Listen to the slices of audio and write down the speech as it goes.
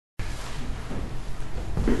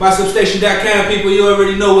My substation.com people, you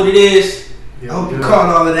already know what it is. I hope you caught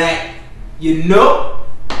all of that. You know?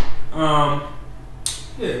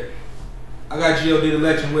 Yeah. I got G.O.D. the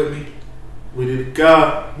Legend with me. Weedie the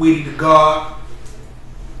God. Weedie the God.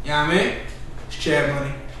 You know what I mean? It's Chad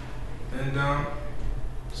Money. And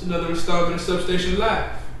it's another installment of Substation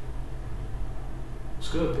Live. It's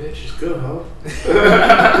good, bitch. It's good, huh?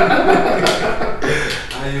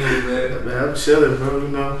 How you, man? Man, I'm chilling, bro, you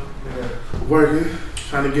know. Yeah. Working,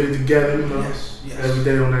 trying to get it together, you know. Yes. Every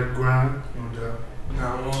day on that grind. No doubt.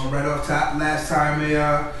 Now, right off top, last time they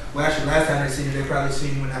seen you, they probably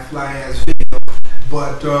seen you in that fly ass video.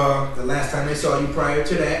 But the last time they saw you prior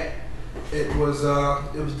to that, it was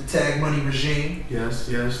the Tag Money regime. Yes,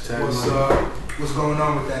 Tag Money. What's going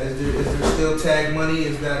on with that? Is there still Tag Money?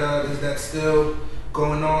 Is that still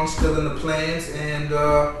going on? Still in the plans? And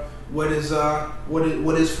what is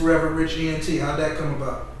Forever Rich ENT? How'd that come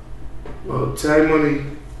about? Well, Tag Money,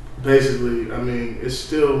 basically, I mean, it's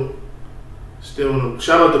still in the,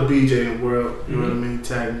 shout out to BJ and World, you know what I mean,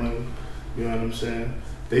 Tag Money, you know what I'm saying?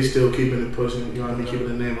 They still keeping it pushing, you know what I mean, keeping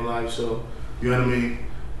the name alive, so, you know what I mean,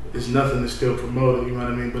 it's nothing to still promote it, you know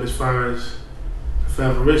what I mean, but as far as the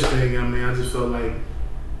Forever Rich thing, I mean, I just felt like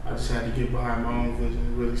I just had to get behind my own vision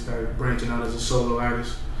and really start branching out as a solo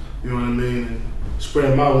artist, you know what I mean, and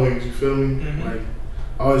spread my wings, you feel me? Like,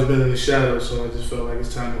 I always been in the shadows, so I just felt like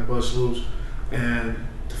it's time to bust loose, and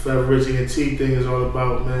the Forever Rich ENT thing is all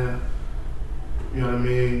about, man, you know what I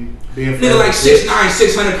mean? Being nigga like 6'9",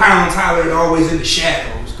 600 pounds, Tyler, and always in the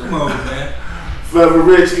shadows. Come on, man. Forever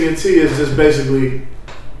Rich ENT is just basically,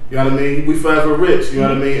 you know what I mean? We forever rich, you know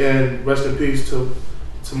what I mean? And rest in peace to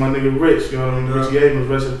my nigga Rich, you know what I mean? Richie Abrams,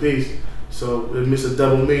 rest in peace. So it makes a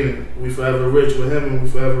double meaning. We forever rich with him, and we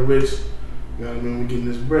forever rich, you know what I mean? We getting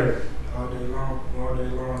this bread. All day long.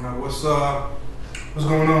 Now, what's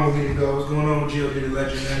going on with Weedie Go? What's going on with G.O.D. the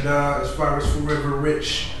Legend? And as far as Forever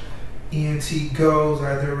Rich ENT goes,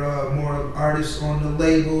 are there more artists on the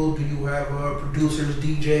label? Do you have producers,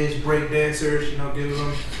 DJs, breakdancers? You know, give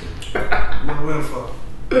them a little info.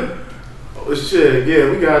 Oh shit, yeah,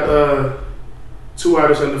 we got 2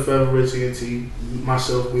 artists under Forever Rich ENT,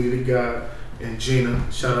 myself, Weedie the God, and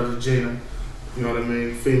Gina. Shout out to Gina. You know what I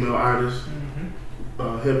mean? Female artist,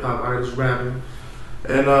 hip hop artist, rapping,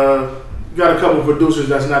 and we got a couple producers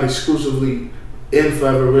that's not exclusively in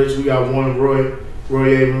Forever Rich. We got one Roy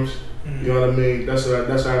Abrams. You know what I mean? That's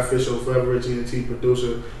our official Forever Rich ENT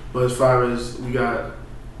producer. But as far as we got,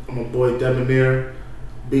 my boy Debonair,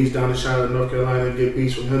 beats down in Charlotte, North Carolina, get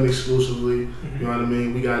beats from him exclusively. You know what I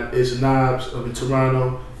mean? We got It's Knobs up in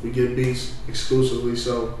Toronto. We get beats exclusively.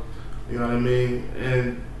 So, you know what I mean?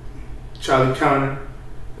 And Charlie Counter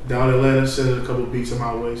down in Atlanta sending a couple beats on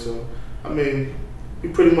my way. So, I mean, we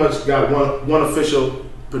pretty much got one official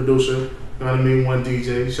producer. You know what I mean? One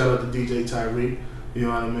DJ. Shout out to DJ Tyreek. You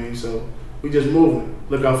know what I mean? So we just moving.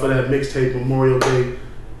 Look out for that mixtape Memorial Day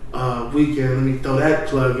weekend. Let me throw that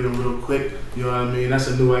plug in real quick. You know what I mean? That's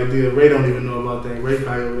a new idea. Ray don't even know about that. Ray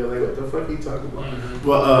probably over there like, what the fuck he talking about?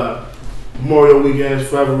 But Memorial Weekend,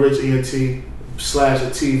 Forever Rich ENT / a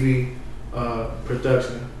TV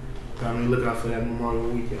production. I mean, look out for that Memorial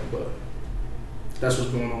Weekend. But that's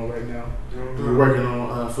what's going on right now. We're working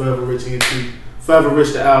on Forever Rich ENT. Forever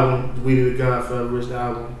Rich the album. Weedie the God, Forever Rich the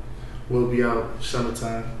album. Will be out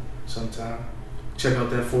sometime. Check out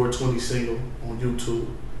that 420 single on YouTube.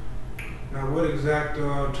 Now, what exact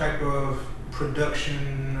type of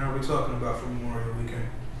production are we talking about for Memorial Weekend?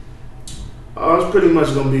 It's pretty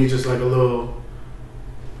much gonna be just like a little.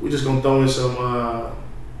 We're just gonna throw in some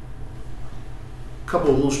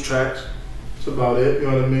couple of loose tracks. That's about it. You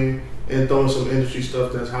know what I mean? And throwing some industry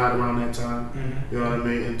stuff that's hot around that time. You know what I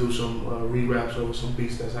mean? And do some re-raps over some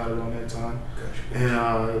beats that's hot around that time. Gotcha.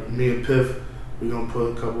 And me and Piff, we're going to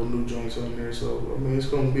put a couple of new joints on there. So, I mean, it's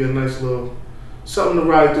going to be a nice little something to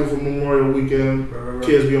ride through for Memorial Weekend. Right.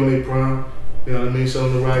 Kids be on their prime. You know what I mean?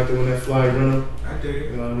 Something to ride through in that fly rental. I dig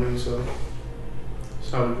it. You know what I mean? So,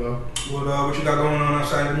 that's how we go. What you got going on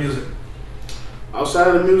outside of the music? Outside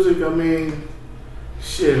of the music, I mean,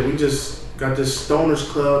 shit, we just got this Stoners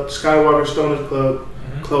Club, Skywalker Stoners Club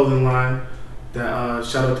clothing line that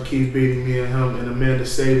shout out to Keith Beatty, me and him, and Amanda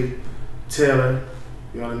Sadie Taylor.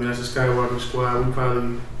 You know what I mean? That's the Skywalker squad. We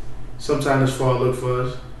probably sometime this fall look for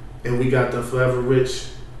us. And we got the Forever Rich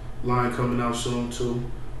line coming out soon too. You know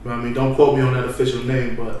what I mean? Don't quote me on that official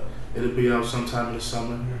name, but it'll be out sometime in the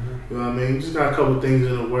summer. You know what I mean? Just got a couple things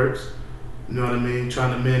in the works. You know what I mean?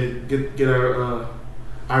 Trying to get our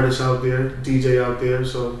artists out there, DJ out there.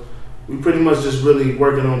 So we pretty much just really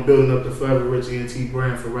working on building up the Forever Rich ENT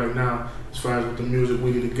brand for right now, as far as with the music,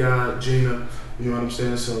 Weedie the God, Gina, you know what I'm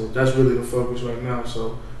saying? So that's really the focus right now.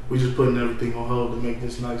 So we just putting everything on hold to make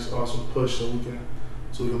this nice, awesome push so we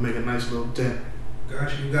can make a nice little dent.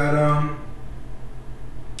 Gotcha.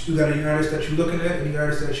 You got any artists that you're looking at? Any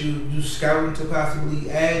artists that you scouting to possibly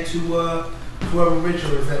add to Forever Rich,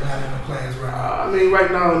 or is that not in the plans right now? I mean,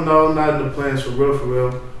 right now, no, not in the plans for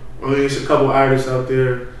real. I mean, it's a couple artists out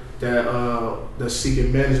there that's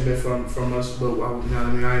seeking management from us, but you know what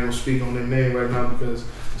I mean, I ain't gonna speak on their name right now because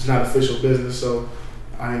it's not official business. So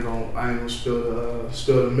I ain't gonna spill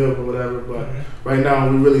the milk or whatever. But right now,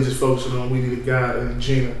 we really just focusing on Weedie the God and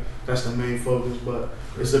Gina. That's the main focus. But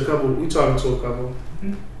it's a couple. We talking to a couple.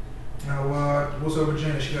 Now, what's up with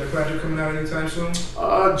Gina? She got a project coming out anytime soon?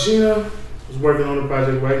 Gina is working on the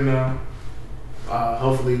project right now.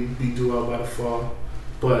 Hopefully, be due out by the fall.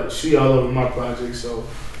 But she all over my project, so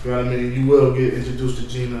you know what I mean. You will get introduced to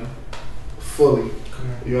Gina fully.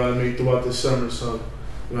 You know what I mean, throughout the summer. So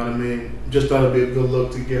you know what I mean. Just thought it'd be a good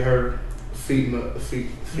look to get her feet in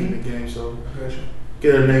the game. So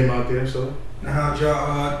get her name out there. So. Now,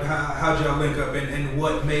 how'd y'all link up, and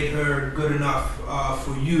what made her good enough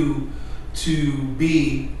for you to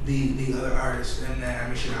be the other artist? And I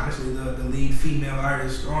mean, she honestly the lead female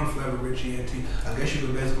artist on Forever Rich ENT. I guess you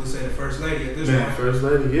could basically say the first lady at this point. First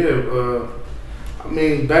lady, yeah. I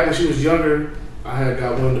mean, back when she was younger, I had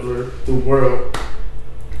got wind of her through World,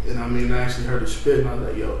 and I mean, I actually heard her spit, and I was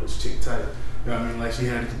like, yo, this chick tight. You know what I mean? Like, she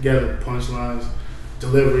had it together, punchlines,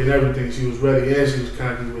 delivery and everything. She was ready and she was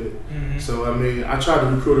cocky with it. So I mean, I tried to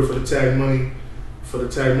recruit her for the Tag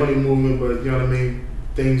Money movement, but you know what I mean,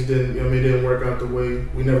 things didn't work out the way.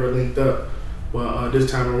 We never linked up. But this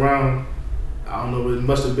time around, I don't know, it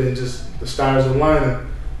must have been just the stars aligning.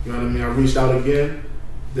 You know what I mean? I reached out again.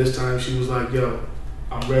 This time she was like, yo,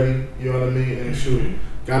 I'm ready, you know what I mean? And shoot,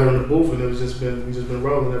 got her in the booth, and we just been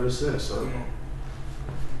rolling ever since. So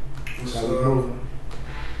that's how we moving.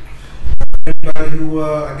 Anybody who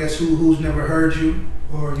I guess who's never heard you,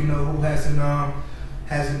 or you know, who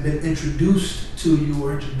hasn't been introduced to you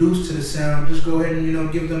or introduced to the sound, just go ahead and, you know,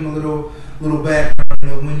 give them a little background, you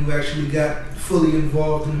know, when you actually got fully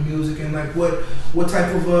involved in the music, and like what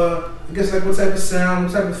type of I guess like what type of sound,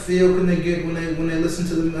 what type of feel can they get when they listen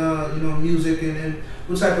to the you know, music, and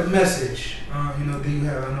what type of message you know, do you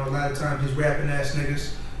have? I know a lot of times these rapping ass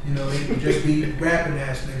niggas, you know, they can just be rapping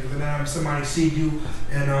ass niggas. And now if somebody see you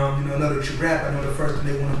and you know, know that you rap, I know the first thing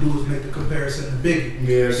they want to do is make the comparison to Biggie.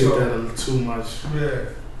 Yeah, I get that a little too much. Yeah.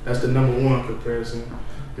 That's the #1 comparison.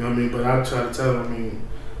 You know what I mean? But I try to tell them, I mean,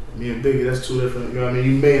 me and Biggie, that's two different. You know what I mean?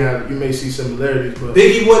 You may see similarities, but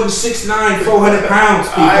Biggie wasn't 6'9", 400 pounds,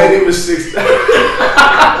 people. I ain't even 6'9".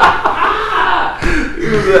 He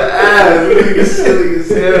was an ass. Nigga silly as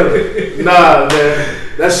hell. Nah, man.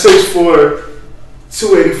 That's 6'4",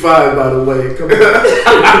 285, by the way. Come on.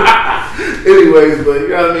 Anyways, but you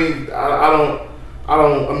know what I mean?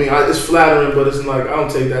 I mean, it's flattering, but it's like, I don't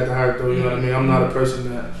take that to heart, though. You know what I mean? I'm not a person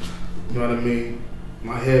that, you know what I mean,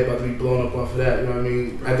 my head about to be blown up off of that. You know what I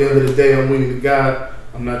mean? At the end of the day, I'm Weedie the God.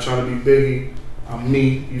 I'm not trying to be Biggie. I'm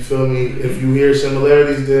me. You feel me? If you hear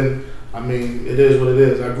similarities, then I mean, it is what it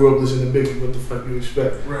is. I grew up listening to Biggie. What the fuck you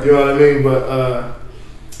expect? Right. You know what I mean? But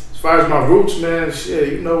as far as my roots, man,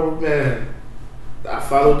 shit, you know, man, I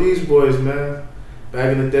follow these boys, man.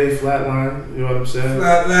 Back in the day, Flatline, you know what I'm saying?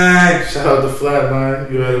 Flatline. Shout out to Flatline,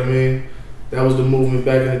 you know what I mean? That was the movement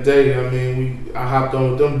back in the day. I mean, I hopped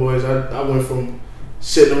on with them boys. I went from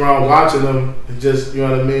sitting around watching them and just, you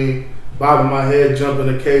know what I mean, bobbing my head, jumping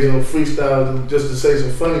occasional freestyles just to say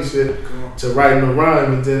some funny shit, to writing a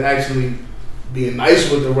rhyme and then actually being nice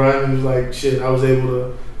with the rhyme. It was like, shit, I was able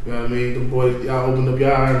to, you know what I mean, the boys, y'all opened up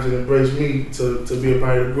your arms and embraced me to be a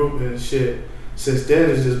part of the group and shit. Since then,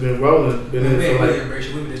 it's just been rolling. Been in it for like.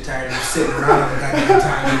 We were just tired of sitting around the goddamn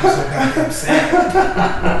time. We were so goddamn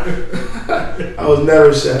sad. I was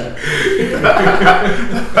never sad.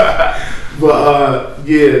 But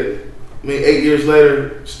yeah, I mean, 8 years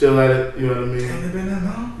later, still at it. You know what I mean? Ain't it been that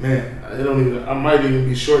long? Man, I might even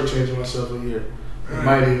be shortchanging myself a year. It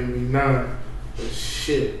might even be 9. But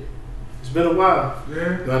shit, it's been a while.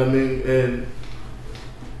 Yeah. You know what I mean? And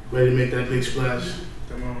ready to make that big splash.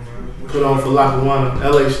 Come on, man. Put on for Lackawanna,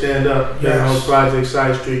 LA stand up, Yes. House Project,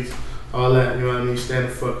 Side Streets, all that, you know what I mean? Stand the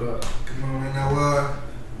fuck up. Come on, man. Now,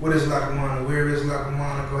 what is Lackawanna? Where is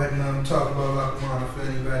Lackawanna? Go ahead and talk about Lackawanna for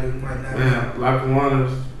anybody who might not know. Man, Lackawanna,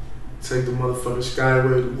 take the motherfucking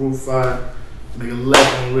Skyway to Route 5, make a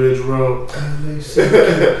left on Ridge Road.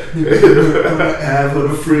 Half of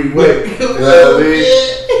the freeway. You know what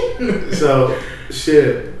I mean? So,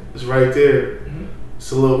 shit, it's right there.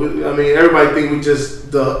 it's a little. I mean, everybody think we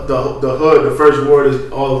just the hood. The first ward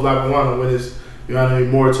is all of Lackawanna, when it's, you know what I mean,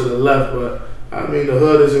 more to the left. But I mean, the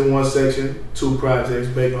hood is in one section, 2 projects,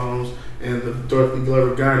 Bacon Homes, and the Dorothy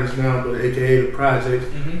Glover Gardens now, but AKA the project,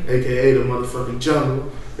 AKA the motherfucking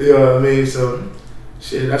jungle. You know what I mean? So,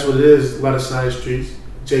 shit, that's what it is. A lot of side streets.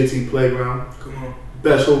 JT Playground. Come on.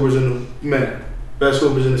 Best hoopers in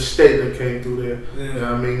the state that came through there. Yeah. You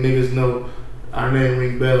know what I mean? Niggas know our name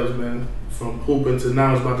ring bells, man. From hooping to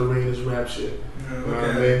now it's about to ring this rap shit. Yeah, you know what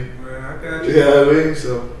I mean? Well, I got you. You know what I mean?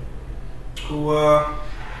 So,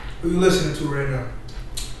 who you listening to right now?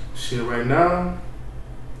 Shit, right now,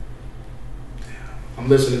 I'm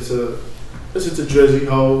listening to Drizzy,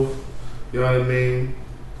 Hove. You know what I mean?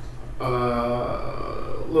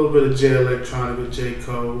 A little bit of J Electronica, J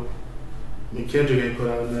Cole. I mean, Kendrick ain't put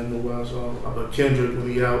out nothing in a while, so but Kendrick, when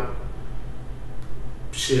he out,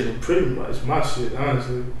 shit, and pretty much my shit,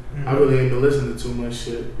 honestly. I really ain't been listening to too much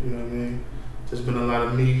shit, you know what I mean? There's been a lot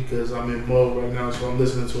of me, because I'm in mode right now, so I'm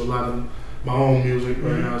listening to a lot of my own music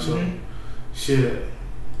right now, so shit.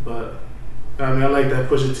 But, I mean, I like that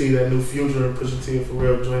Pusha T, that new Future and Pusha T and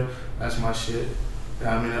Pharrell joint, that's my shit.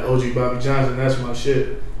 I mean, that OG Bobby Johnson, that's my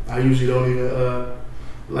shit. I usually don't even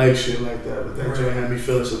like shit like that, but that joint had me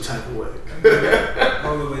feeling some type of way.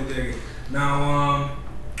 All the way there. Now,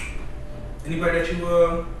 anybody that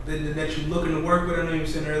you looking to work with? I know you were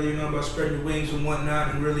saying earlier, about spreading your wings and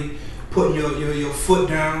whatnot, and really putting your foot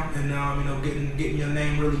down, and getting your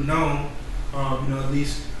name really known. At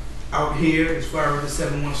least out here, as far as the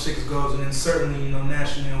 716 goes, and then certainly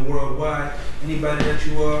nationally and worldwide. Anybody that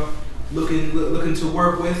you are looking to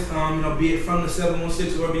work with, be it from the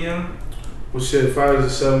 716 or beyond. Well, shit, as far as the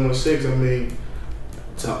 716, I mean,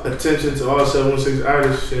 attention to all 716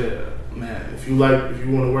 artists, shit, man, if you want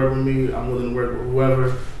to work with me, I'm willing to work with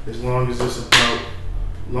whoever, as long as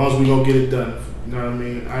we gonna get it done. You know what I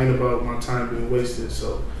mean? I ain't about my time being wasted,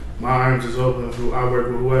 so my arms is open. I work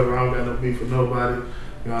with whoever, I don't got no beef with nobody.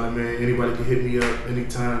 You know what I mean? Anybody can hit me up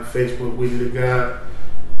anytime. Facebook, Weedie the God.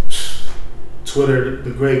 Twitter,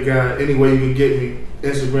 the Great God. Any way you can get me.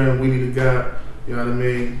 Instagram, Weedie the God. You know what I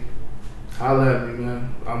mean? Holla at me,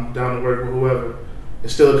 man. I'm down to work with whoever.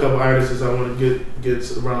 There's still a couple artists I want to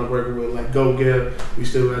get around to working with, like Go Get. We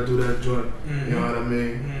still gotta do that joint. You know what I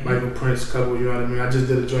mean? Michael Prince, couple. You know what I mean? I just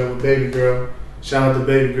did a joint with Baby Girl. Shout out to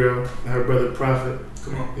Baby Girl and her brother Prophet.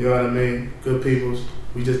 Come on. You know what I mean? Good peoples.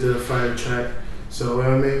 We just did a fire track. So, you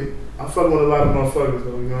know what I mean? I'm fucking with a lot of motherfuckers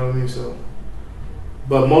though, you know what I mean? So,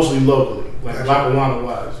 but mostly locally, like Lackawanna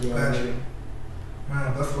wise, you know what I mean?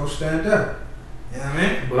 Man, let's go stand up. You know what I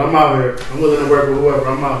mean? But I'm out here. I'm willing to work with whoever.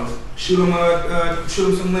 I'm out here. Shoot them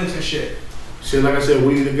some links and shit. Shit, like I said,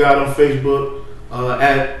 Weedie the God on Facebook,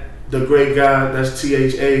 at The Great God, that's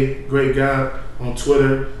THA, Great God on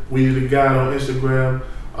Twitter, Weedie the God on Instagram,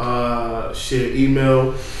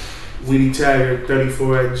 email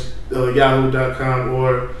WeedieTagger34 at yahoo.com,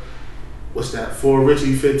 or what's that,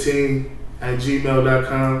 4richie15 at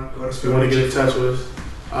gmail.com. If you want to get in touch with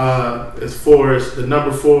us. It's the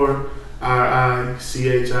number 4,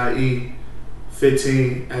 RICHIE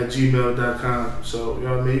 15 at gmail.com. So, you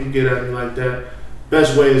know what I mean? You can get at me like that.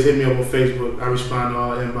 Best way is hit me up on Facebook. I respond to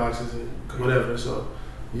all inboxes and whatever. So,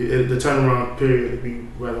 the turnaround period will be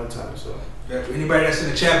right on time. So, anybody that's in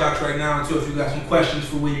the chat box right now, too, if you got some questions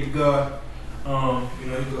for Weedie God, you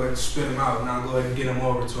go ahead and spit them out, and I'll go ahead and get them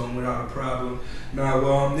over to him without a problem.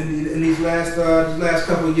 Now, in these last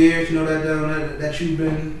couple of years, that you've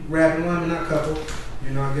been rapping, well, I mean, not couple.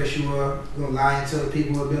 I guess you gonna lie and tell the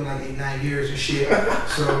people it's been like 8-9 years and shit.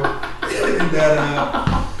 So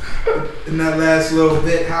in that last little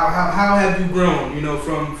bit, how have you grown?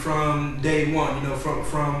 From day one.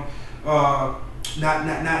 From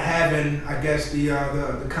not having, I guess, the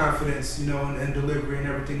confidence, and delivery and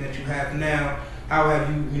everything that you have now. How have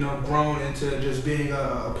you grown into just being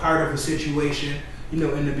a part of a situation, in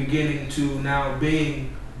the beginning, to now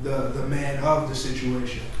being the man of the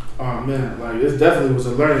situation? Oh man, like it definitely was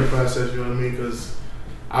a learning process, you know what I mean? Because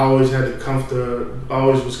I always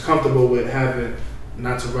always was comfortable with having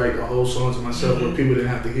not to write a whole song to myself where people didn't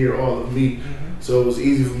have to hear all of me. So it was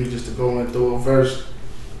easy for me just to go and throw a verse.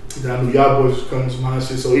 Then I knew y'all boys was coming to my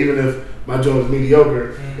shit. So even if my joint was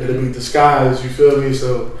mediocre, it'll be disguised, you feel me?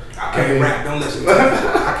 So I can't rap, don't listen to me.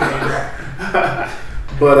 I can't rap.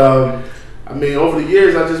 But I mean, over the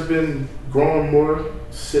years I've just been growing more.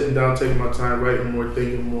 Sitting down, taking my time, writing more,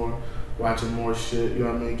 thinking more, watching more shit, you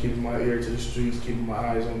know what I mean? Keeping my ear to the streets, keeping my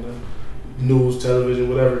eyes on the news, television,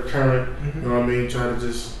 whatever, current, you know what I mean? Trying to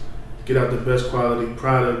just get out the best quality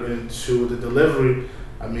product, and shoot, the delivery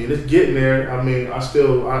I mean, it's getting there. I mean, I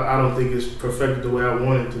don't think it's perfected the way I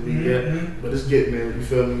want it to be yet, but it's getting there. You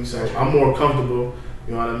feel me? So I'm more comfortable.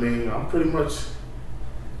 You know what I mean? I'm pretty much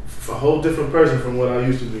a whole different person from what I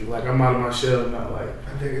used to be. Like, I'm out of my shell now. Like,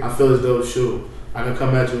 I feel as though, shoot, I can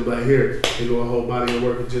come at you and be like, here go a whole body of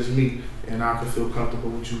work with just me, and I can feel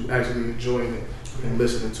comfortable with you actually enjoying it and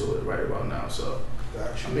listening to it right about now. So,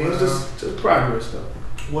 Gotcha. I mean, it's just progress, though.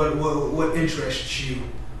 What interests you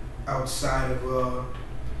outside of the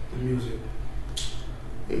music?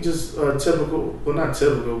 It's just typical, well, not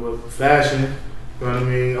typical, but fashion. You know what I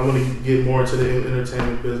mean? I want to get more into the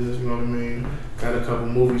entertainment business. You know what I mean? Got a couple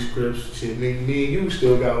movie scripts. Shit, me and you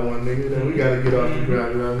still got one, nigga. That we got to get off the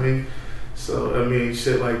ground. You know what I mean? So, I mean,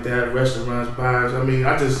 shit like that, restaurants, bars. I mean,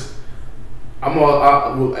 well,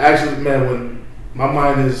 actually, man, when my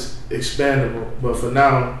mind is expandable, but for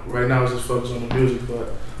now, right now, it's just focused on the music.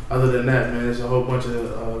 But other than that, man, there's a whole bunch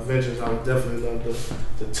of ventures I would definitely love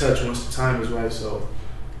to touch once the time is right. So,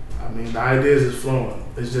 I mean, the ideas is flowing.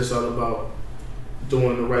 It's just all about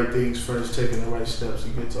doing the right things first, taking the right steps to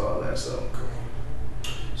get to all that.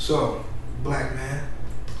 So, black man,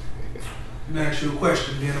 let me ask you a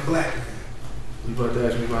question, being a black man. You about to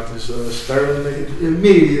ask me about this Sterling nigga?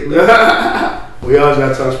 Immediately. We always got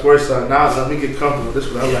to talk sports side. Now let me get comfortable. This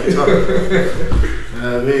is what I like to talk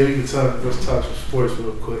about. Man, we can talk. Let's talk some sports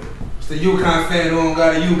real quick. It's the UConn fan who don't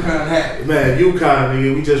got a UConn hat. Man, UConn,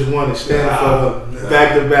 nigga, we just won it. Stand for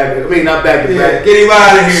back to back. I mean, not back to back. Get him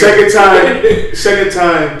out of here. Second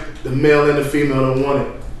time, the male and the female don't want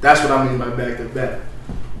it. That's what I mean by back to back.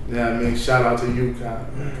 Yeah, I mean, shout out to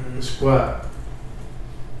UConn, the squad.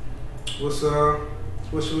 What's your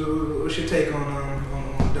take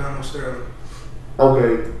on Donald Sterling?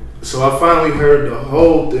 Okay, so I finally heard the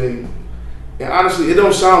whole thing, and honestly, it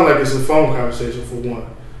don't sound like it's a phone conversation for one.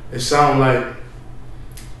 It sound like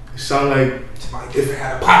somebody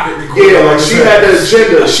had a pocket recorder. Yeah, like she had the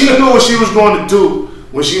agenda. She knew what she was going to do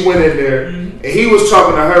when she went in there, and he was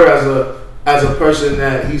talking to her as a person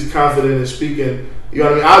that he's confident in speaking. You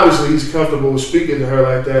know what I mean? Obviously, he's comfortable with speaking to her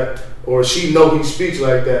like that, or she know he speaks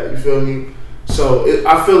like that. You feel me? So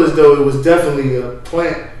I feel as though it was definitely a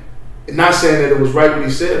plant. Not saying that it was right what he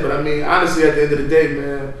said, but I mean, honestly, at the end of the day,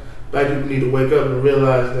 man, black people need to wake up and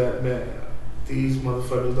realize that, man, these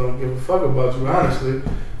motherfuckers don't give a fuck about you, honestly.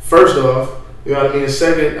 First off, you know what I mean? And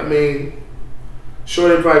second, I mean, sure,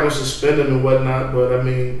 they probably gonna suspend him and whatnot, but I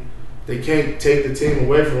mean, they can't take the team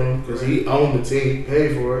away from him because he owned the team, he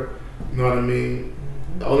paid for it. You know what I mean?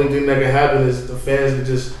 The only thing that can happen is the fans can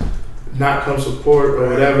just not come support or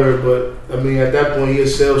whatever, but I mean, at that point, he'll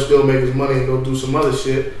still make his money and go do some other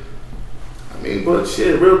shit. I mean, but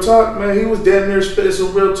shit, real talk, man, he was damn near spitting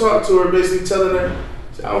some real talk to her, basically telling her,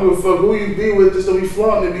 I don't give a fuck who you be with, just don't be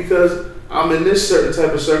flaunting it because I'm in this certain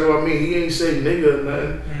type of circle. I mean, he ain't say nigga or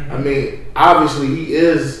nothing. I mean, obviously, he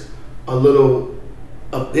is a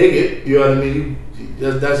bigot, you know what I mean?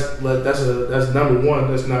 That's number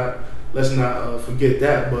one. Let's not forget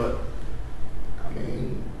that, but I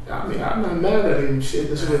mean, I'm not mad at him. Shit,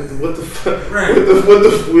 this what the fuck? Right.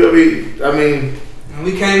 I mean, and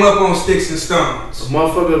we came up on sticks and stones. A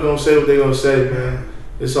motherfucker gonna say what they gonna say, man.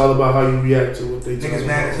 It's all about how you react to what they tell you. Niggas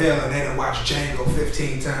mad as hell and they done watched Django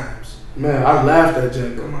 15 times. Man, I laughed at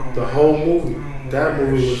Django. The whole movie. That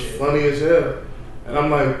movie was funny as hell. And I'm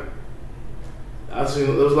like, there was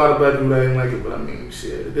a lot of black people that didn't like it, but I mean,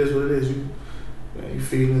 shit, it is what it is. You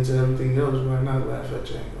feed into everything else, why not laugh at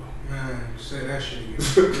Django? Man, say that shit again.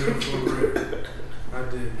 I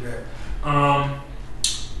did that.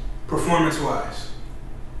 Performance wise,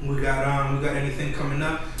 we got anything coming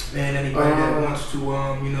up? And anybody that wants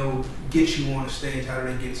to get you on the stage, how do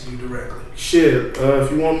they get to you directly? Shit,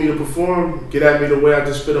 if you want me to perform, get at me the way I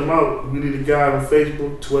just spit them out. Weedie the God on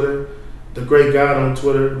Facebook, Twitter, The Great God on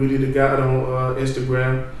Twitter, Weedie the God on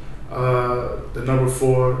Instagram, the number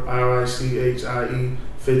 4 RICHIE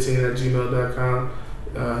 15@gmail.com.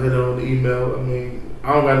 Hit on the email. I mean,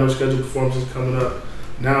 I don't got no scheduled performances coming up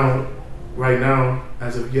now. Right now,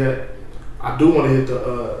 as of yet, I do want to hit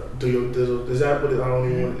the Do Your Dizzle. Is that what I don't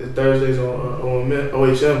even want? It's Thursdays on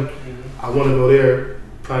OHM. I want to go there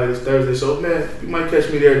probably this Thursday. So man, you might catch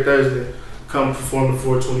me there Thursday. Come perform the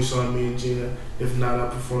 420 song, me and Gina. If not, I'll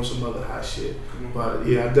perform some other hot shit. But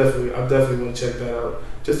yeah, I definitely want to check that out.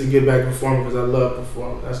 Just to get back performing because I love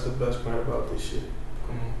performing. That's the best part about this shit.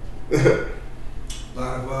 A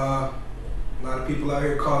lot of people out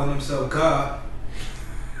here calling themselves God.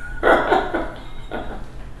 How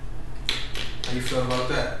you feel about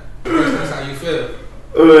that? That's how you feel.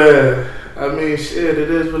 I mean, shit, it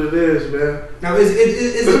is what it is, man. Now, is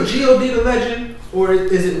it G.O.D. the legend, or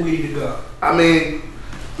is it Weedie the God? I mean,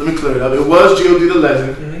 let me clear it up. It was G.O.D. the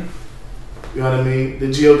Legend. Mm-hmm. You know what I mean?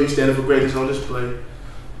 The G.O.D. standing for Greatness on Display.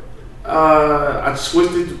 I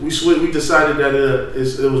switched it. We decided that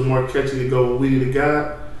it was more catchy to go with Weedie the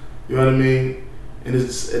God. You know what I mean? And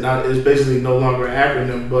it's basically no longer an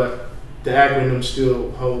acronym, but the acronym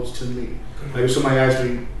still holds to me. Like if somebody asks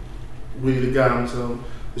me Weedie the God, I'm telling them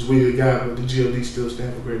it's Weedie the God, but the G.O.D. still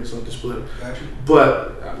stands for Greatness on Display. Gotcha.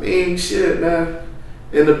 But I mean, shit, man.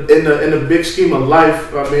 In the big scheme of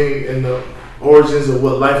life, I mean, in the origins of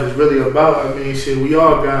what life is really about, I mean, shit, we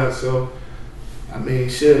all God. So, I mean,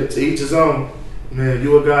 shit, to each his own. Man,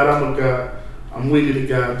 you a God, I'm a God. I'm Weedie the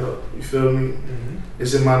God, though. You feel me? Mm-hmm.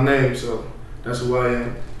 It's in my name, so that's who I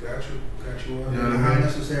am. Got you. You know And what how I mean?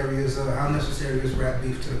 necessary is rap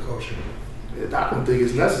beef to the culture? I don't think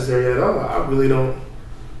it's necessary at all. I really don't.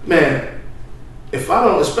 Man,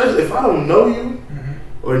 especially if I don't know you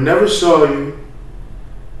or never saw you,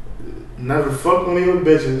 never fuck one of your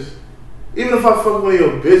bitches. Even if I fuck one of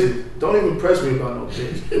your bitches, don't even press me about no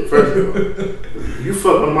bitch. First of all, you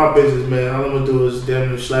fuck one of my bitches, man. All I'm gonna do is damn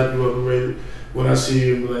near slap you up and ready when I see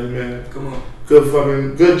you and be like, man, come on,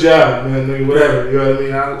 good job, man, nigga, whatever. You know what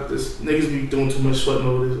I mean? This niggas be doing too much sweating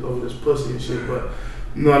over this pussy and shit, but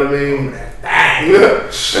you know what I mean? Yeah.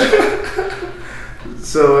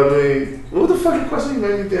 So I mean, what the fucking question you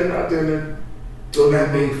made me out there?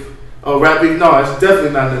 Rap beef. Oh, rap beef? No, it's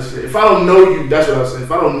definitely not necessary. If I don't know you, that's what I was saying.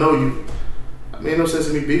 If I don't know you, I mean, no sense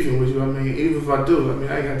in me beefing with you. I mean, even if I do, I mean,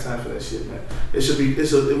 I ain't got time for that shit, man. We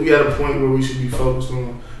at a point where we should be focused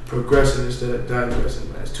on progressing instead of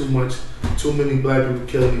digressing, man. It's too many black people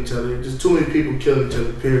killing each other. Just too many people killing each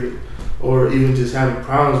other, period. Or even just having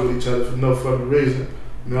problems with each other for no fucking reason.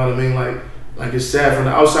 You know what I mean? Like it's sad from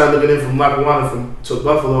the outside looking in from Lackawanna to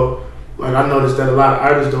Buffalo. Like I noticed that a lot of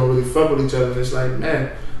artists don't really fuck with each other. And it's like,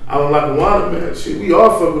 man, out in Lackawanna, man, shit, we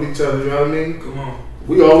all fuck with each other. You know what I mean? Come on.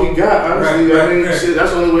 We all we got, honestly. Right. Shit,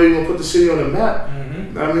 that's the only way you're gonna put the city on the map.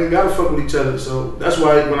 Mm-hmm. I mean, gotta fuck with each other. So that's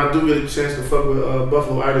why when I do get a chance to fuck with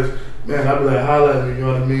Buffalo artists, man, I be like, holla at me. You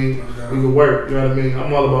know what I mean? We can work. You know what I mean?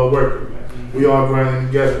 I'm all about working, man. Mm-hmm. We all grinding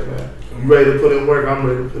together, man. You ready to put in work? I'm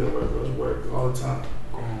ready to put in work. Let's work all the time.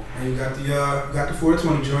 And you got the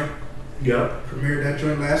 420 joint. Yep. Premiered that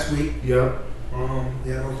joint last week. Yep.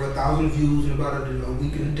 They had over 1,000 views in about a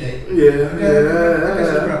week and a day. Yeah. I guess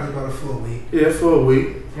it's probably about a full week. Yeah, for a week.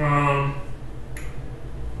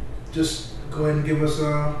 Just go ahead and give us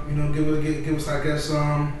give us I guess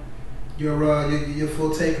your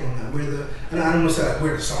full take on that. I don't want to say like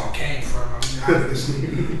where the song came from. I mean, obviously,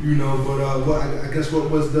 but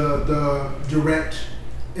what was the direct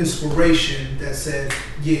inspiration that said,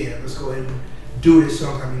 yeah, let's go ahead and do this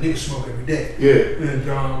song. I mean, niggas smoke every day. Yeah. And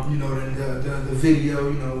then the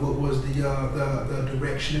video, what was the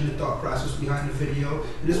direction and the thought process behind the video?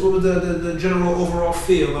 And this what was the general overall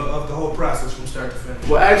feel of the whole process from start to finish?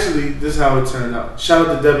 Well, actually, this is how it turned out. Shout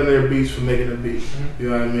out to Debonair Beats for making the beat. Mm-hmm. You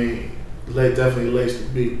know what I mean? Definitely laced the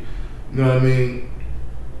beat. You know what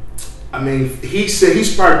I mean? He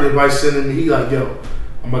sparked it by sending me. He like, yo,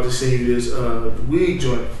 I'm about to send you this weed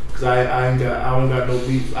joint. Cause I don't got no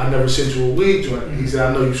beef. I never sent you a weed joint. Mm-hmm. He said,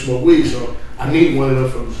 I know you smoke weed, so I need one of them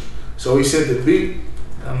from you. So he sent the beat.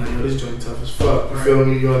 And I'm like, yo, this joint tough as fuck. You feel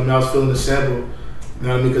me? You know what I mean? I was feeling the sample. You know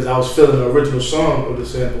what I mean? Because I was feeling the original song of the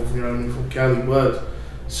sample. You know what I mean? From Cali Buzz.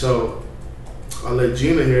 So I let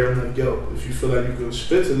Gina hear. I'm like, yo, if you feel like you can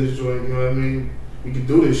spit to this joint, you know what I mean? We can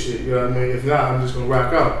do this shit. You know what I mean? If not, I'm just gonna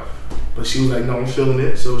rock out. But she was like, no, I'm feeling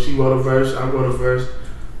it. So she wrote a verse. I wrote a verse.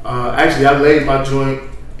 Actually, I laid my joint.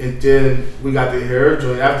 And then we got to hear her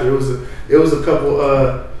joint after. It was a couple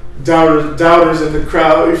doubters in the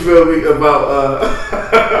crowd. You feel me about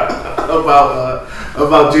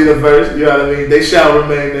Gina verse. You know what I mean? They shall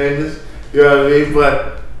remain nameless. You know what I mean?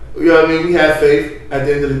 But you know what I mean? We had faith at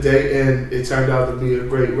the end of the day, and it turned out to be a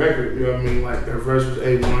great record. You know what I mean? Like their verse was A1.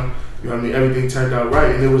 You know what I mean? Everything turned out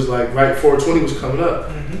right, and it was like right 420 was coming up,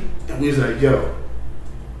 and we was like, yo,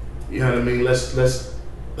 you know what I mean? Let's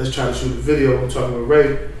try to shoot a video. I'm talking with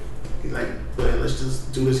Ray. He's like, man, let's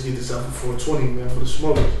just do this, get this out for 420, man, for the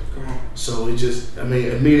smokers. Come on. So it just,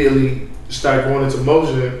 immediately started going into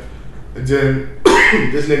motion. And then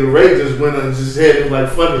this nigga Ray just went on his head and was like,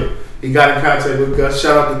 fuck it. He got in contact with Gus.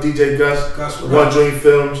 Shout out to DJ Gus, One Dream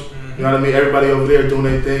Films. Mm-hmm. You know what I mean? Everybody over there doing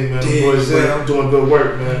their thing, man. The boys doing good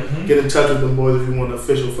work, man. Mm-hmm. Get in touch with them boys if you want an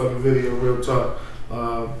official fucking video, real talk.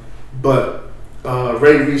 But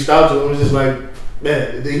Ray reached out to him and was just like,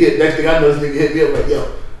 man, next thing I know, this nigga hit me up like, yo,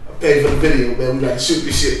 I paid for the video, man. We got to shoot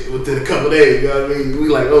this shit within a couple of days. You know what I mean? We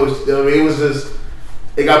like, oh, you know what I mean? It was just,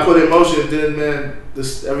 it got put in motion. Then, man,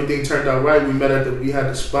 everything turned out right. We had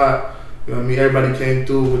the spot. You know what I mean? Everybody came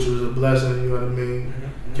through, which was a blessing. You know what I mean?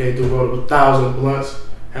 Came through, rolled up 1,000 blunts.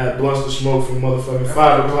 Had blunts to smoke from motherfucking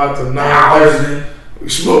 5 o'clock to 9:30. We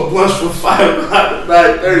smoked blunts from 5 o'clock to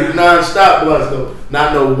 9:30. Non-stop blunts though.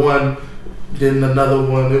 Not no one, then another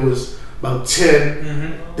one. It was about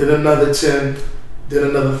 10, then another 10, then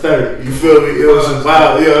another 30. You feel me? It was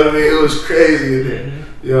wild. You know what I mean? It was crazy in there.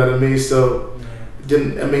 You know what I mean? So.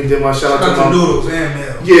 Then my shout out to Noodles and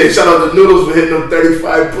Mel. Yeah, shout out to Noodles for hitting them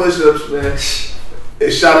 35 push-ups, man.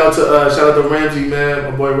 And shout out to Ramsey, man,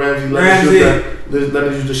 my boy Ramsey. Let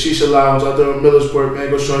us use the Shisha Lounge out there in Millersburg, man.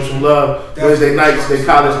 Go show him some love. Wednesday nights, they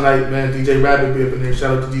college night, man. DJ Rabbit be up in there.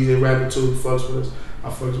 Shout out to DJ Rabbit too, who fucks with us. I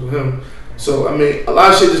fucks with him. So I mean, a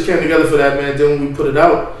lot of shit just came together for that, man. Then when we put it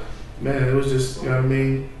out, man, it was just, you know what I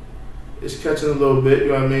mean. It's catching a little bit, you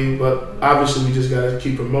know what I mean. But obviously, we just gotta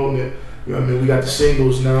keep promoting it. You know what I mean? We got the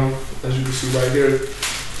singles now, as you can see right here.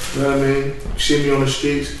 You know what I mean? See me on the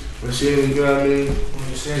streets. When see me, you know what I mean?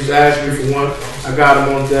 Just ask me for one. I got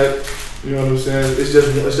them on deck. You know what I'm saying? It's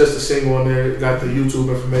just a single on there. Got the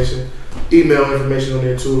YouTube information, email information on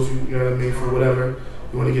there too. If you know what I mean, for whatever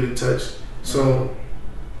you want to get in touch. So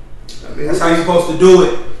I mean, that's how you're supposed to do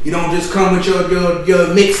it. You don't just come with your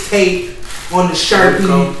mixtape on the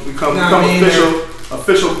Sharpie. We come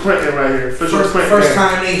official printing right here. First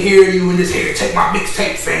time they hear you and just here, take my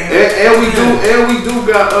mixtape, fam. And we do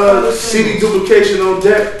got CD duplication on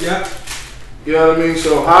deck. Yeah. You know what I mean?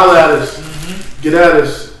 So holla at us. Get at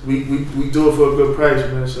us. We do it for a good price,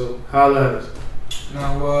 man. So holla at us.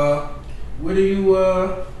 Now, what are you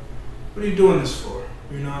doing this for?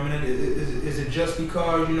 You know, I mean, is it just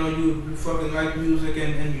because you know you fucking like music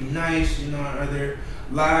and you nice? You know, are there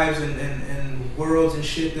lives and worlds and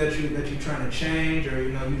shit that you trying to change, or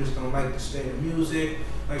you know you just don't like the state of music?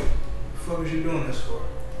 Like, the fuck is you doing this for?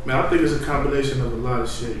 Man, I think it's a combination of a lot of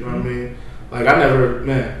shit. You know what I mean? Like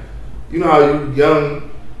you know how you young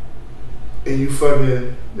and you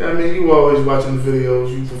fucking. I mean, you always watching the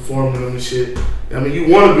videos, you performing them and shit. I mean, you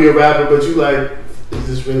want to be a rapper, but you like, is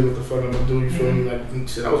this really what the fuck I'm gonna do? You feel me? Like,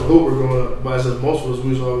 shit, I was a hooper growing up. But most of us,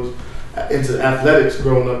 we was always into athletics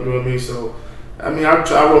growing up. You know what I mean? So. I mean, I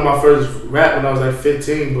wrote my first rap when I was like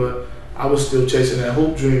 15, but I was still chasing that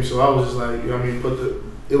hoop dream. So I was just like, you know what I mean,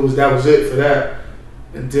 that was it for that.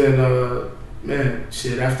 And then, man,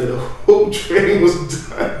 shit, after the hoop dream was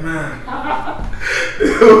done, man,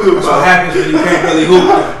 it was that's what happens when you can't really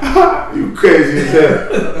hoop. You crazy as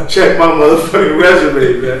hell. Check my motherfucking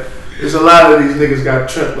resume, man. There's a lot of these niggas got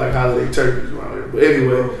tripped like holiday turkeys around here. But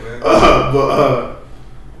anyway,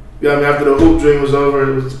 yeah, I mean, after the hoop dream was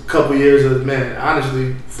over, it was a couple years of, man,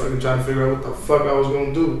 honestly, fucking trying to figure out what the fuck I was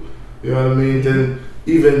gonna do. You know what I mean? Then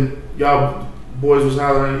even y'all boys was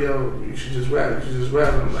hollering, yo, you should just rap. And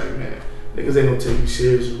I'm like, man, niggas ain't gonna take me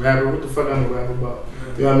serious as a rapper. What the fuck I'm gonna rap about?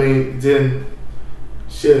 You know what I mean? Then,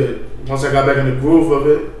 shit, once I got back in the groove of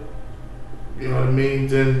it, you know what I mean?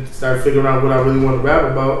 Then started figuring out what I really want to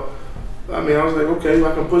rap about. I mean, I was like, okay,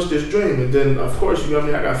 well, I can push this dream. And then, of course, you know what I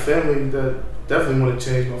mean? I got family that definitely want to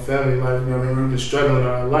change my family life. You know what I mean? We've been struggling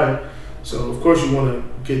our life. So, of course, you want to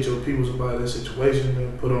get your peoples about that situation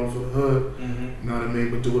and put on for the hood. You know what I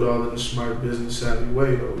mean? But do it all in a smart, business savvy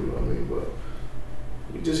way, though. You know what I mean? But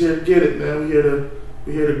we just here to get it, man.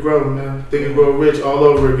 We here to grow, man. Think and grow rich all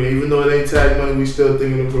over again. Even though it ain't tag money, we still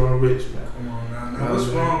thinking of growing rich, man. Come on now. What's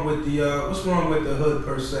wrong with the hood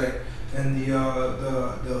per se and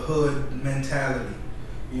the hood mentality?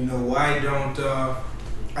 You know, why don't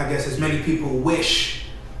I guess as many people wish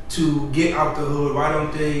to get out the hood? Why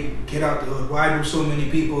don't they get out the hood? Why do so many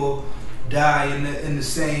people die in the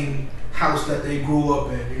same house that they grew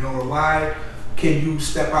up in? You know, or why can you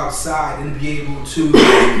step outside and be able to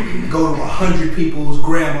go to 100 people's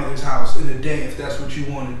grandmother's house in a day if that's what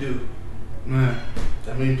you want to do? Man,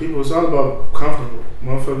 I mean, people, it's all about comfortable.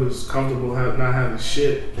 Motherfuckers comfortable not having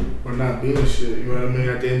shit or not being shit. You know what I mean?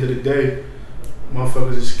 At the end of the day,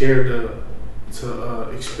 motherfuckers are scared to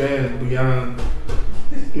expand beyond.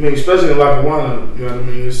 I mean, especially in Lackawanna, you know what I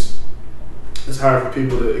mean? It's hard for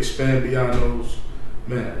people to expand beyond those,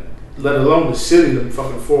 man. Let alone the city, the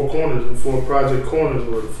fucking four corners, the four project corners,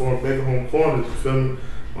 or the four Baker Home corners. You feel me?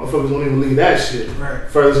 Motherfuckers don't even leave that shit. Right.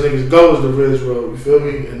 Furthest niggas go is the Ridge Road. You feel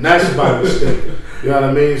me? And that's by mistake. You know what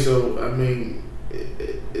I mean? So I mean,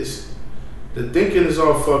 it's the thinking is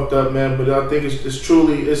all fucked up, man. But I think it's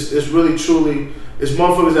really truly it's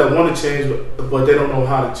motherfuckers that want to change, but they don't know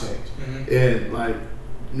how to change. And like,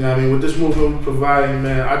 you know what I mean? With this movement we're providing,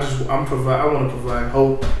 man, I want to provide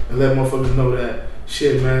hope and let motherfuckers know that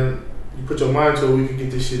shit, man. You put your mind to it, we can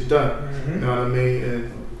get this shit done. You know what I mean?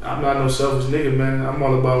 And I'm not no selfish nigga, man. I'm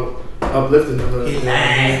all about uplifting the hood. You know what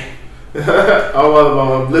I mean? I'm all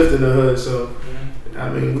about uplifting the hood. So, I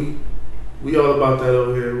mean, we all about that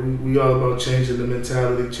over here. We all about changing the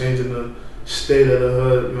mentality, changing the state of the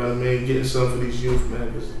hood. You know what I mean? Getting something for these youth,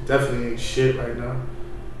 man. Because it definitely ain't shit right now.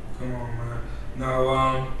 Come on, man.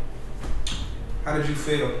 Now, how did you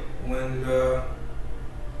feel when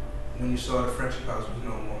you saw the Friendship House was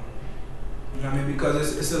no more? You know what I mean?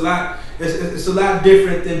 Because it's a lot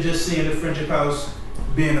different than just seeing the Friendship House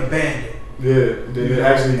being abandoned. Yeah, then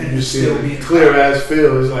actually and you see being clear as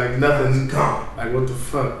field. It's like nothing's gone. Like what the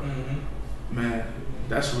fuck, man?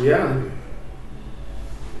 That's reality.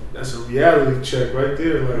 That's a reality check right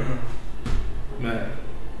there. Like, man,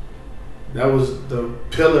 that was the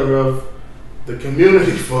pillar of the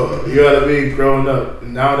community for, you know what I mean, growing up.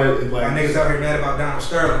 And now that like my niggas out here mad about Donald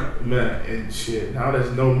Sterling. Man, and shit. Now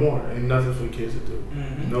there's no more. Ain't nothing for kids to do.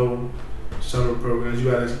 No summer programs. You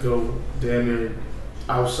gotta go damn near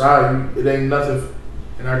outside. It ain't nothing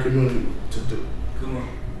in our community to do. Come on.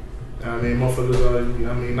 I mean, motherfuckers are,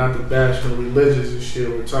 not to bash no religious and shit.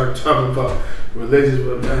 We're talking about religious,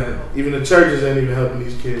 but man, even the churches ain't even helping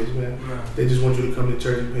these kids, man. Right. They just want you to come to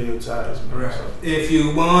church and pay your tithes, man. Right. So. If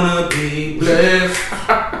you wanna be blessed,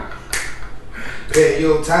 pay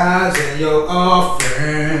your tithes and your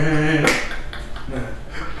offering. Man,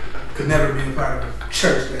 could never be a part of a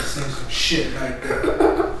church that sings some shit like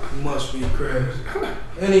that. You must be crazy.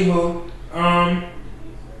 Anywho,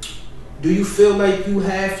 do you feel like you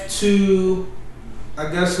have to,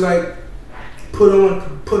 I guess, like put on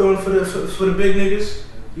for the big niggas,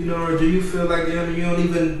 you know, or do you feel like you don't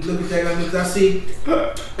even look at that? I mean, 'cause I see, a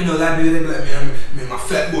lot of niggas they be like, man, my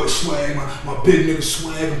fat boy swag, my big nigga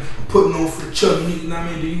swag, I'm putting on for the chubby niggas. You know what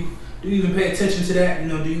I mean? Do you even pay attention to that? You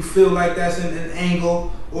know, do you feel like that's an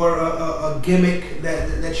angle or a gimmick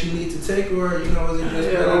that you need to take, or is it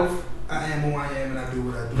just I am who I am and I do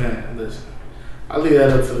what I do? Man, listen. I leave that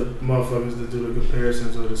up to the motherfuckers to do the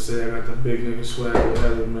comparisons or to say I got the big nigga swag or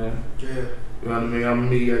whatever, man. Yeah. You know what I mean? I'm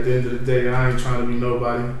me. At the end of the day, I ain't trying to be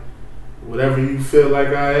nobody. Whatever you feel like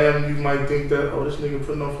I am, you might think that, oh, this nigga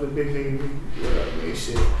putting on for the big nigga. Whatever, I mean,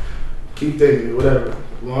 shit. Keep thinking it, whatever.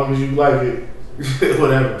 As long as you like it,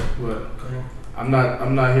 whatever. But I'm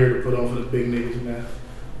not here to put on for the big niggas, man.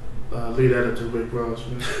 Leave that up to Rick Ross,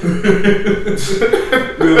 man.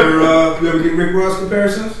 you ever get Rick Ross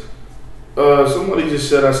comparisons? Somebody just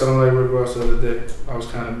said I sounded like Rick Ross the other day. I was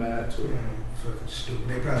kind of mad too. Fucking stupid.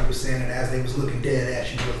 They probably were saying it as they was looking dead at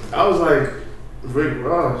you. I was like, Rick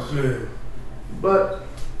Ross. Yeah. But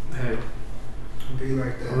hey, be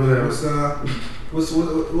like that. Whatever.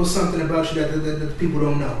 What's something about you that people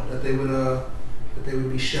don't know that they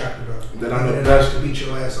would be shocked about? That I'm the best. Beat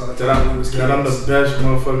your ass all the that time. I'm the best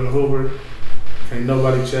motherfucking Hoover. Can't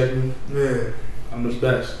nobody check me. Yeah. I'm the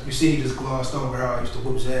best. You see, he just glossed over how I used to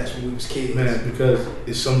whoop his ass when we was kids. Man, because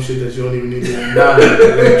it's some shit that you don't even need to acknowledge.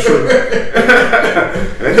 It ain't true.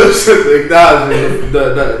 Ain't no shit to acknowledge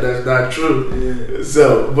that's not true. Yeah.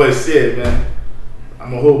 So, but shit, man.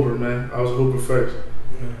 I'm a hooper, man. I was a hooper first.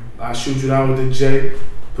 Yeah. I shoot you down with the J,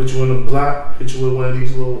 put you in the block, hit you with one of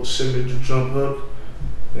these little signature jump hooks.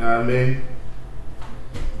 You know what I mean?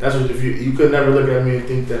 That's what if you could never look at me and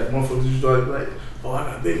think that motherfuckers used to like, oh, I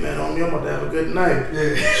got a big man on me, I'm about to have a good night.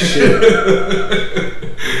 Yeah. Shit.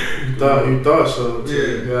 you thought so too. Yeah.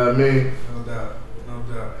 You know what I mean? No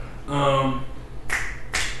doubt.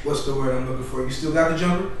 What's the word I'm looking for? You still got the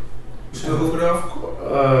jumper? You still hoop it off?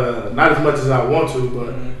 Not as much as I want to,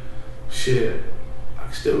 but shit. I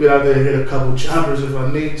can still get out there and hit a couple choppers if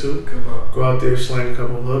I need to. Go out there, slang a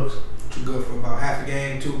couple hooks. You good for about half a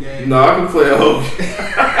game, 2 games? No, I can play a whole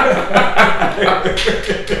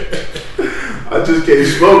I just can't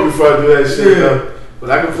smoke before I do that shit, though. But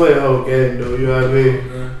I can play a whole game, though. You know what I mean?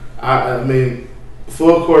 Okay. I mean,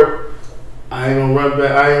 full court, I ain't gonna run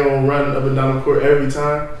back. I ain't gonna run up and down the court every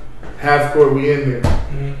time. Half court, we in there.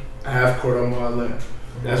 Half court, I'm all in.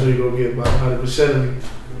 That's where you gonna get about 100% of me.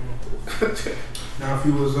 Now, if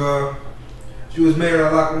you was mayor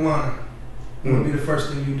of Lackawanna, what would be the first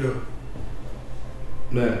thing you do?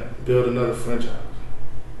 Man, build another franchise.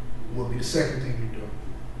 What would be the second thing you do?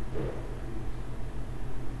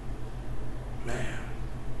 Man,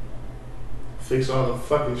 fix all the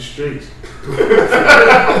fucking streets.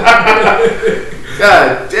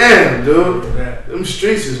 God damn, dude. Them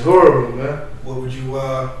streets is horrible, man. What would you do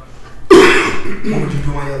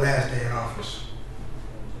on your last day in office?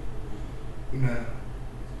 Man.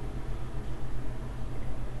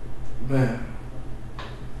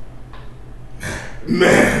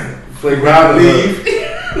 Play Robin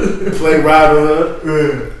Hood. Play Robin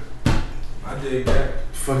Hood. I dig that.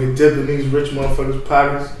 Fucking dip in these rich motherfuckers'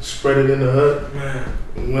 pockets, spread it in the hood.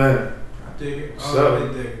 Man. I dig it. So,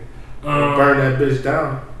 dig it. burn that bitch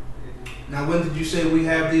down. Now, when did you say we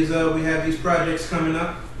have these projects coming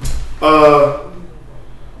up?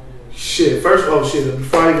 Shit. First,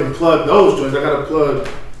 before I even plug those joints, I gotta plug.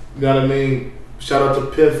 You know what I mean? Shout out to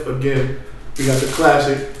Piff again. We got the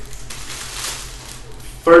classic.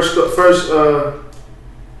 First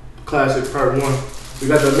classic part 1. We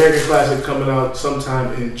got the American Classic coming out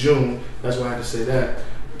sometime in June. That's why I had to say that.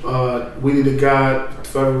 Weedie the God,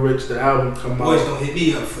 Forever Rich, the album come out. Boys don't hit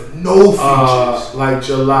me up for no features. Like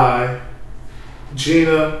July.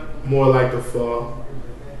 Gina, more like the fall.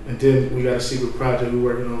 And then we got a secret project we're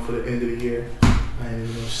working on for the end of the year. I ain't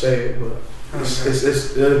even gonna say it, but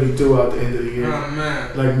it'll be due out the end of the year. Oh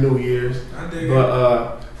man. Like New Year's. I dig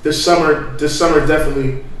but this summer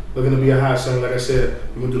definitely looking to be a hot summer. Like I said,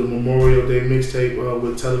 we're gonna do the Memorial Day mixtape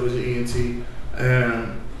with Television ENT,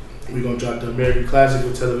 and we're gonna drop the American Classic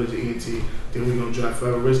with Television ENT. Then we're gonna drop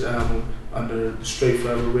Forever Rich album under straight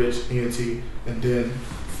Forever Rich ENT, and then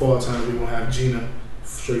fall time we're gonna have Gina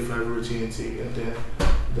straight Forever Rich ENT, and then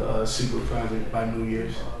the secret project by New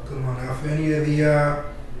Year's. Come on now, for any of the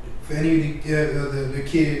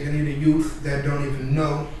kids, any of the youth that don't even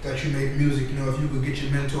know that you make music, you know, if you could get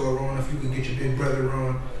your mentor on, if you could get your big brother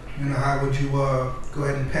on, you know, how would you go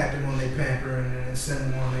ahead and pat them on their pamper and send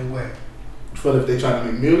them on their way? But if they trying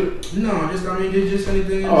to make music? No, just anything in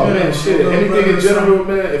general. Oh man, shit, anything in general,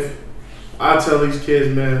 man. If I tell these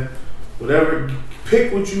kids, man, whatever,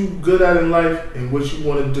 pick what you good at in life and what you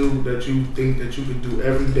want to do that you think that you can do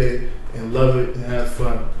every day and love it and have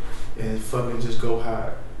fun and fucking just go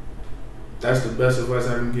hard. That's the best advice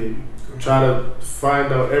I can give you. Try to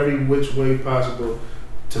find out every which way possible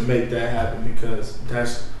to make that happen, because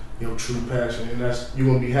that's your true passion, and that's you're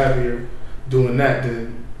gonna be happier doing that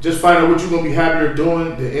than just find out what you're gonna be happier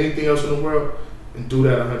doing than anything else in the world, and do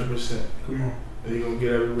that 100%. Come on. And you're gonna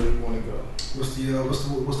get everywhere you want to go. What's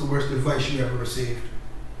the worst advice you ever received?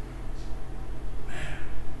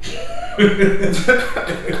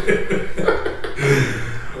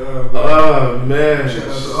 Oh man! Shout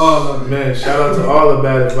out to all of it. Man, shout out to all the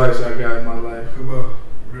bad advice I got in my life. Come on,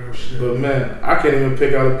 real shit. But man, I can't even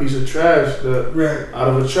pick out a piece of trash out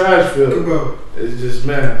of a trash field. Come on. It's just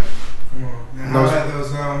man. Come on. Now, how had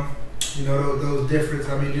those those difference?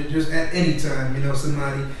 I mean, just at any time, you know,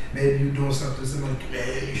 somebody maybe you doing something, somebody,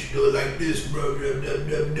 man, you should do it like this, bro, you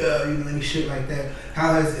know, any shit like that.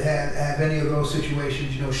 How has it have any of those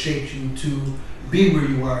situations, you know, shaped you to be where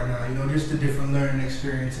you are now? You know, just the different learning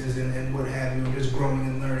experiences and what have you, just growing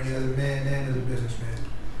and learning as a man and as a businessman.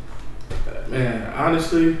 Man,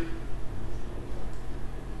 honestly,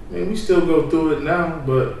 I mean, we still go through it now,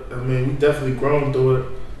 but I mean, we definitely grown through it.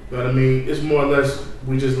 You know what I mean? It's more or less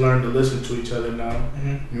we just learn to listen to each other now.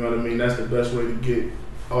 Mm-hmm. You know what I mean? That's the best way to get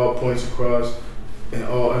all points across and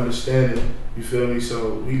all understanding. You feel me?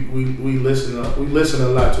 So we listen a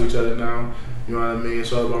lot to each other now. You know what I mean?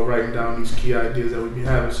 It's all about writing down these key ideas that we be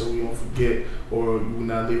having so we don't forget, or we're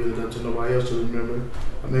not leaving it up to nobody else to remember.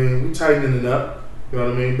 I mean, we tightening it up. You know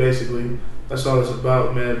what I mean? Basically, that's all it's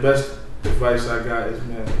about, man. Best advice I got is,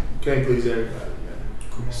 man, you can't please everybody,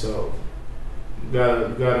 man. So you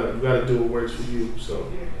gotta do what works for you.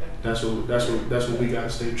 So that's what we gotta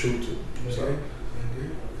stay true to. So.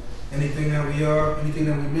 Anything that we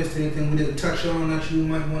missed, anything we didn't touch on that you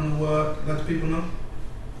might want to let the people know?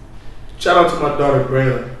 Shout out to my daughter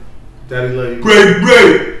Braylon. Daddy love you.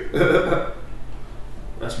 Bray.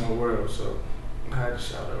 That's my world, so I had to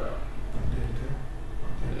shout her out.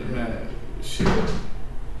 Man, shit.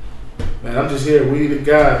 Man, I'm just here. Weedie the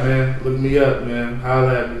guy, man. Look me up, man.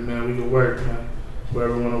 Holla at me, man. We can work, man.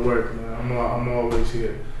 Wherever we want to work, man. I'm always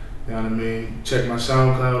here. You know what I mean? Check my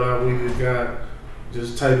SoundCloud out, Weedie the guy.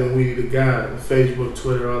 Just type in Weedie the guy, Facebook,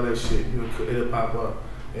 Twitter, all that shit. It'll pop up,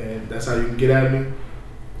 and that's how you can get at me.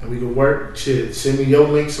 And we can work. Shit, send me your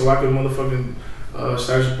link so I can motherfucking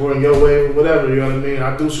start supporting your way or whatever. You know what I mean?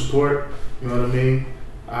 I do support. You know what I mean?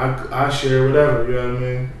 I share whatever. You know what I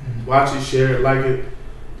mean? Mm-hmm. Watch it, share it, like it,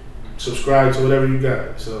 subscribe to whatever you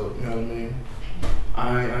got. So you know what I mean?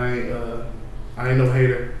 I ain't no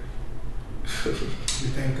hater. You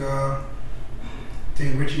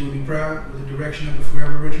think Richie would be proud with the direction of the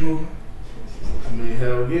Forever Rich movement? I mean,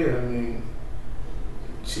 hell yeah. I mean,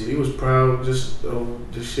 shit, he was proud just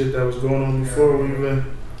of the shit that was going on before we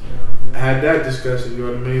even had that discussion, you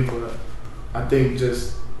know what I mean? But I think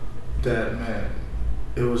just that, man,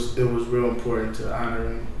 it was real important to honor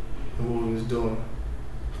him and what he was doing.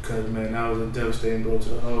 Because, man, that was a devastating blow to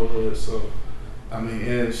the whole hood. So, I mean,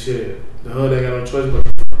 and shit, the hood ain't got no choice but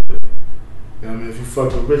to fuck with it. You know what I mean? If you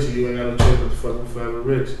fuck with Richie, you ain't got no choice but to fuck with Forever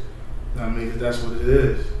Rich. You know what I mean? Because that's what it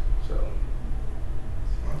is. So,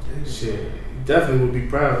 shit, he definitely would be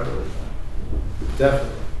proud though.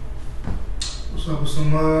 Definitely. What's up with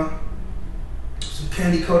some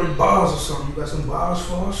candy coated bars or something? You got some bars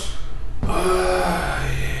for us? Yeah,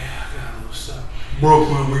 I got a little something.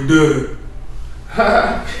 Brooklyn, we did it.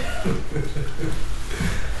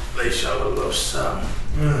 Let y'all a little something.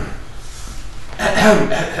 No,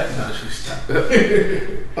 stop.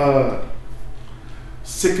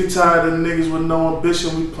 Sick and tired of niggas with no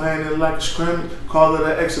ambition. We playing it like a scrimmage. Call it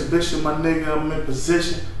an exhibition. My nigga, I'm in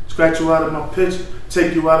position. Scratch you out of my picture.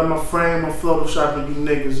 Take you out of my frame. I'm photoshopping you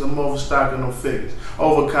niggas. I'm overstocking on figures.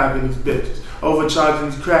 Overcocking these bitches. Overcharging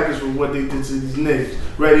these crackers for what they did to these niggas.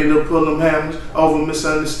 Ready to pull them hammers. Over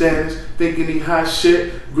misunderstandings. Thinking he hot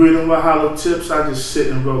shit. Greeting with hollow tips. I just sit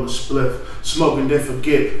and roll a spliff. Smoking then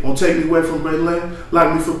forget. Won't take me away from Berlin.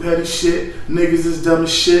 Lock me for petty shit. Niggas is dumb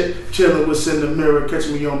as shit. Killing what's in the mirror. Catch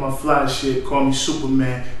me on my fly shit. Call me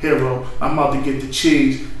Superman. Hero. I'm out to get the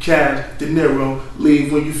cheese. Cash. De Niro.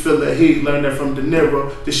 Leave when you feel the heat. Learn that from De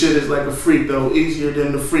Niro. This shit is like a freak though. Easier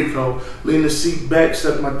than the freak hoe. Lean the seat back.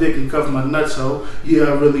 Suck my dick and cuff my nuts hoe. Yeah,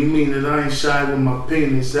 I really mean it. I ain't shy with my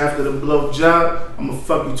penis. After the blow job, I'ma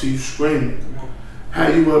fuck you till you screaming. How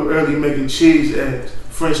you up early making cheese eggs?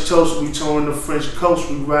 French toast, we touring the French coast,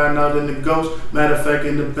 we riding out in the ghost. Matter of fact,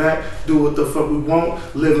 in the back, do what the fuck we want.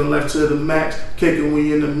 Living life to the max, kicking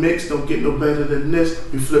we in the mix. Don't get no better than this.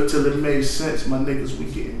 We flip till it made sense. My niggas, we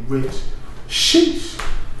getting rich. Sheesh.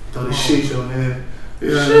 Throw the sheesh on there.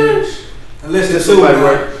 Yeah. Sheesh. And listen to it,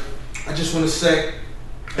 right? I just want to say.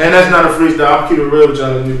 And that's not a freestyle. I'll keep it real with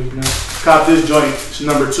y'all niggas, man. Cop this joint. It's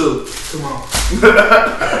number 2. Come on.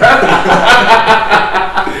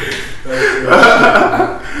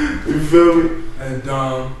 You feel me? And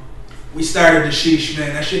we started the sheesh,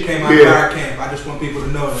 man. That shit came out of our camp. I just want people to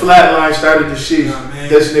know that. Flatline started the sheesh.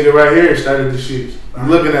 This nigga right here started the sheesh. I'm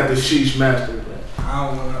looking at the sheesh master. I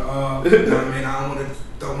don't want to, I don't want to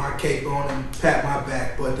throw my cape on and pat my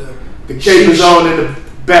back, but the cape is on and the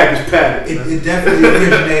back is patted. It definitely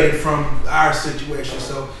originated from our situation.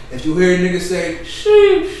 So if you hear a nigga say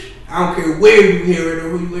sheesh, I don't care where you hear it or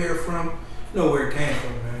who you hear it from, you know where it came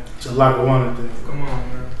from, man. It's a Lackawanna thing. Come on,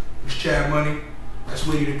 man. It's Chad Money. That's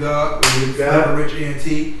Weedie the God. Weedie the God. Rich ENT.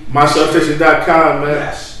 MySubstation.com, man.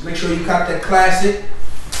 Yes. Make sure you cop that classic.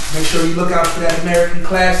 Make sure you look out for that American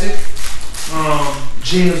classic.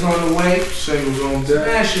 Gina's on the way. Singles on deck.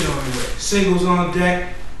 Smashing on the way. Singles on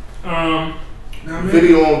deck.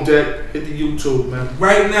 Video on deck. Hit the YouTube, man.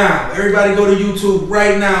 Right now. Everybody go to YouTube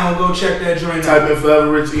right now and go check that joint out. Type in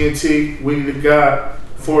Forever Rich ENT, Weedie the God,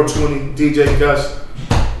 420, DJ Gus.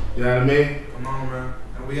 You know what I mean? Come on, bro.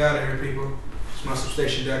 And we out of here, people. It's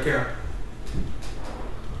MySubstation.com.